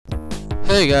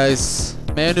Hey guys,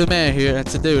 Man to Man here, and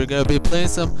today we're gonna be playing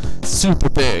some Super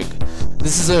Big.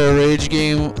 This is a rage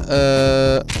game.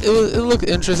 It looked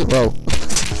interesting. Whoa,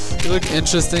 it looked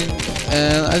interesting,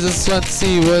 and I just want to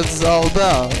see what it's all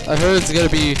about. I heard it's gonna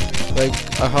be like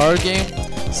a hard game,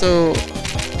 so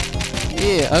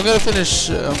yeah, I'm gonna finish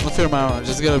a fair amount.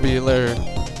 Just gonna be later.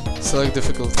 Select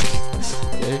difficulty.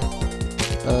 Okay.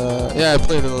 Yeah, I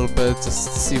played a little bit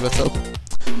just to see what's up.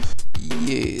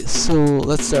 Yeah, so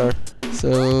let's start.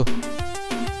 So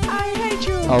I hate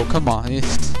you. oh, come on. You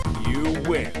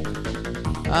win.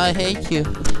 I hate you.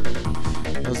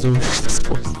 Let's do this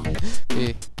voice.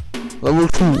 Okay. Level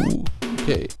 2.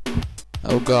 Okay.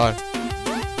 Oh god.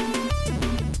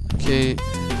 Okay.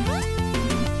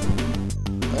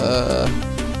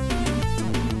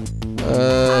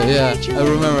 Yeah, I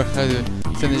remember how to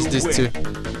finish these two.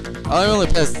 I only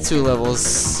passed 2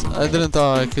 levels. I didn't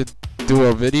thought I could do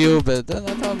a video, but then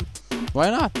I thought,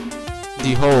 why not?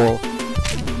 The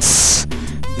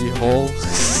whole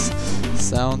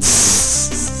sounds.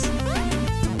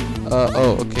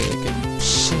 Oh, okay.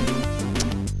 Shit.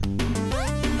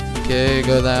 Okay,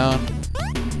 go down.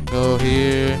 Go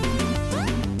here.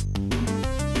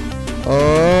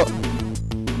 Oh,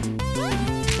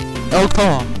 come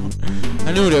on. I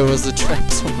knew there was a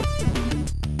trap somewhere.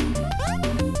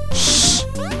 Shh.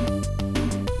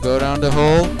 Go down the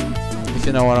hole, if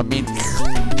you know what I mean.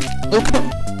 Oh, come on.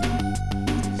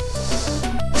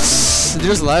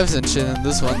 There's lives and shit in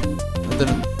this one. I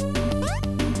didn't.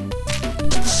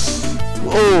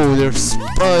 Oh, there's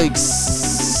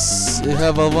spikes. They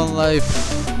have a 1 life.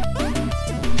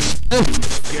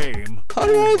 Game. How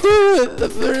do I do it?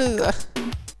 Where is that?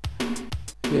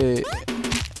 Okay.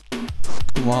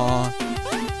 Come on.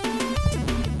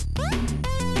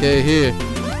 Okay, here.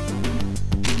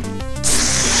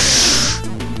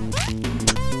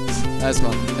 Nice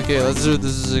one. Okay, let's do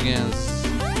this again.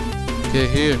 Okay,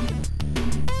 here.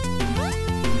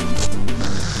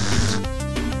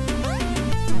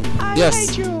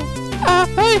 Yes. I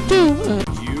hate you.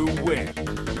 You win.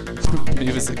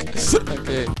 Music.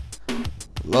 Okay.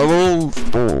 Level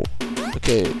 4.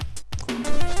 Okay.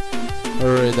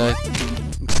 Alright,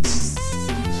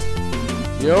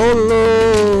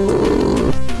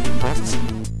 YOLO. What?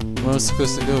 Where am I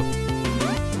supposed to go?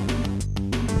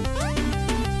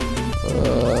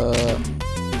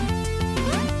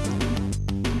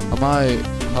 Am I?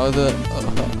 How am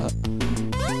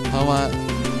I?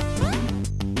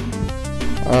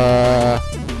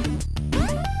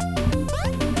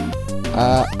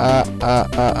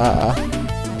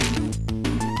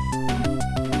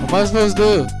 What am I supposed to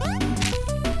do?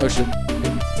 Oh shit.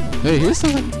 Hey, here's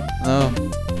something? No.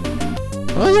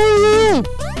 What am I supposed to do?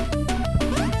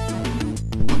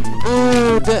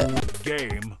 Oh, that.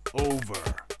 Game over.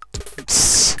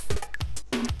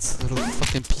 It's a little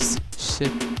fucking piece of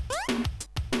shit.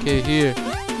 Okay, here.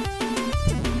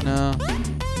 No.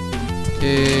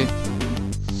 Okay.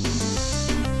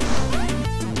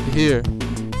 Here.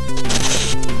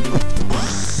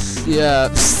 Yeah,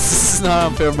 this is not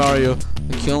unfair, Mario. I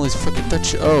can only fucking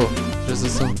touch it. Oh,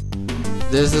 there's some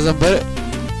better.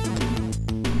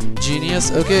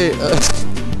 Genius. Okay.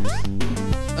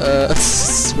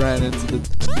 Ran into the.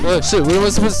 Oh shit! Where am I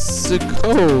supposed to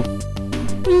go?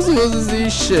 Where am I supposed to see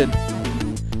shit?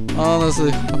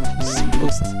 Honestly, I'm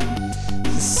supposed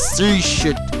to see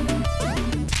shit.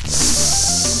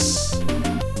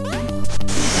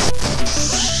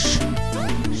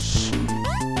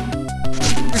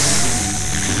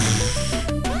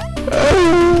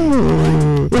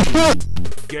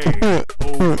 Game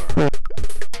over.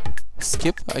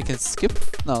 Skip? I can skip?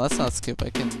 No, that's not skip. I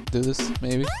can do this,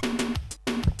 maybe.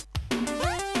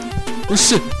 Oh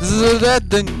shit! This is that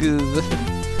thing.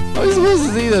 How are you supposed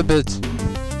to see that bitch?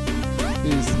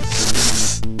 Please.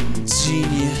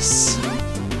 Genius.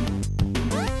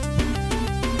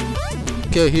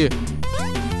 Okay, here.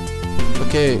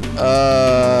 Okay,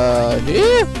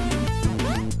 here?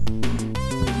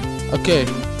 Okay.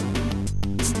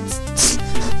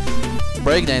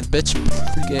 Breakdance, bitch.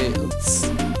 Okay, let's.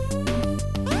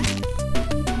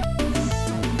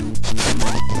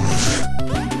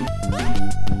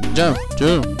 Jump.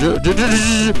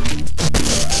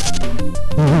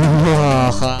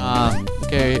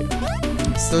 Okay,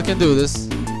 still can do this.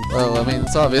 Well, I mean,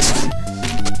 it's obvious.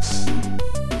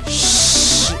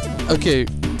 Shh. Okay.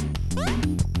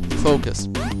 Focus.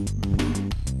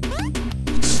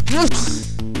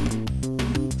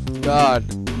 God.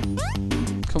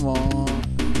 Come on.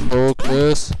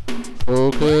 Focus.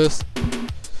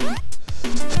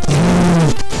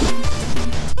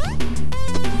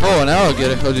 Oh, now I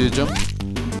get it. How do you jump?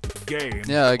 Game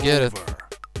Yeah, I get it. over.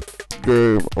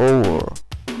 Game over.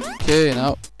 Okay,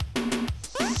 now.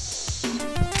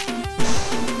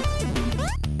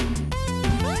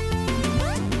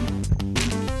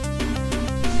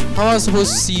 How am I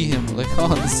supposed to see him? Like,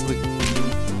 honestly.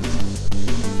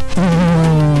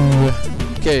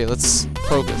 Okay, let's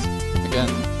focus again.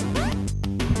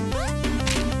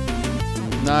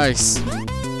 Nice.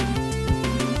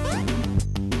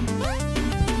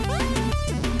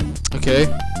 Okay.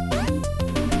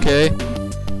 Okay.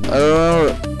 I don't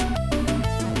remember.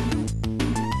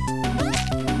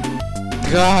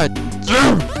 God.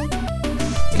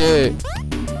 Okay.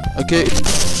 Okay.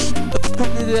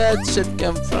 Where did that shit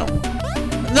come from?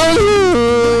 No!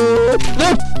 No!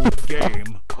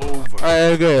 Game over.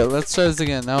 Alright, okay, let's try this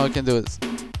again. Now I can do this.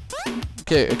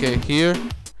 Okay, okay, here.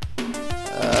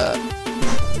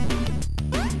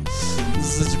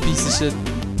 This is such a piece of shit.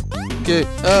 Okay,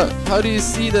 how do you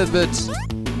see that bitch?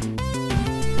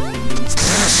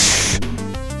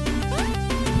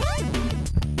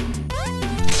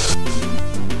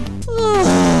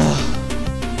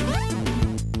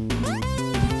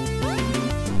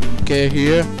 Okay,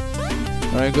 here.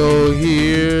 I go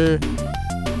here.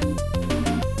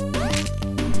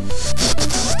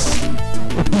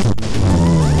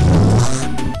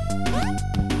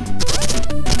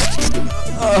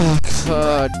 Oh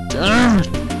god damn it.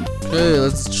 Okay,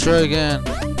 let's try again.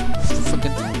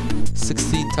 Fucking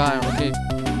 16th time, okay.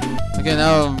 Okay,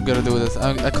 now I'm gonna do this.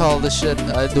 I call this shit.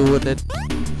 I do with it.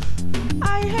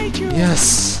 I hate you.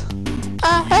 Yes.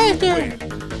 I hate you. Win.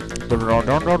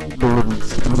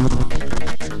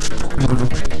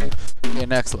 Okay,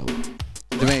 next level.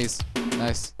 The maze.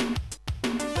 Nice.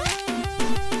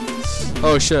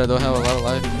 Oh shit, I don't have a lot of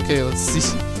life. Okay, let's see.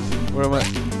 Where am I?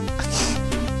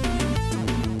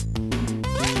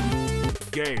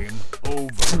 Game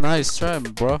over. Nice try,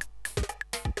 bro.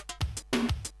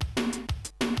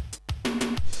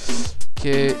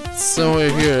 Okay,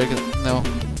 somewhere here. I can no.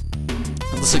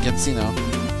 Unless I can see now.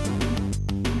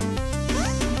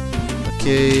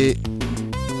 Okay.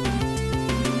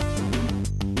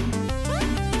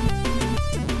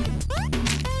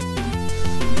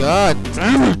 God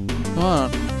damn it! Come on.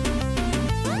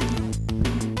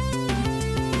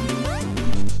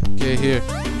 Okay, here.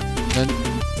 Then.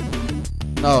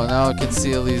 No, now I can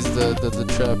see at least the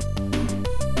trap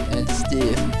and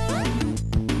stuff.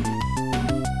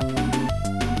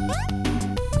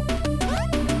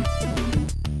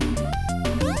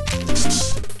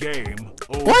 Game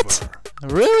over. What?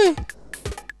 Really?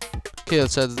 Okay,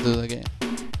 let's try to do it again.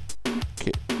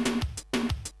 Okay.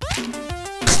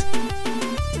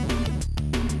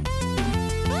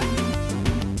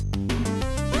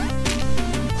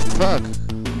 Fuck.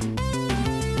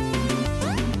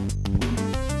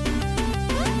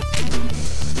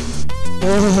 I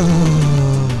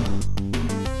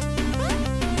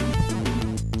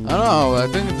don't know, I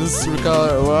think this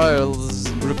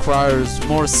requires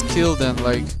more skill than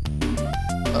like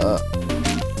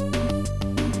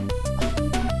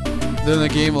than a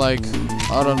game like,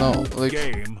 I don't know, like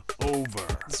Game over.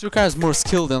 this requires more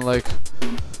skill than like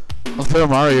Super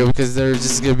Mario, because they're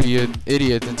just gonna be an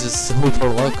idiot and just hope for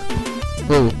luck.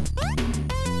 Oh.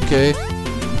 Okay.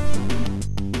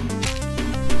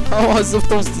 How am I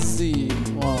supposed to see?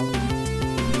 Wow.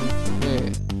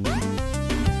 Okay.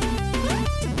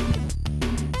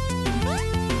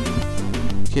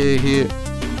 Okay, here.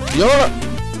 Yo!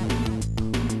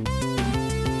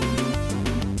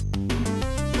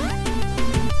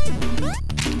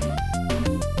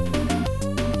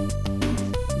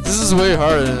 This is way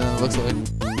harder than it looks like.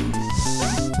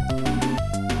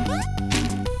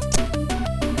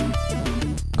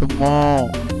 Come on.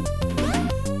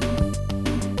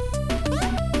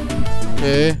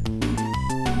 Okay.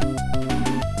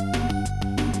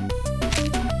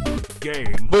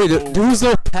 Game Wait, over. there was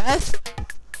no path?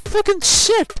 Fucking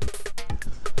shit!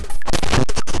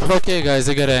 Okay guys,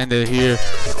 I gotta end it here.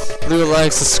 Leave a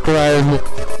like, subscribe,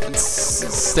 and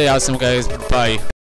stay awesome guys. Bye.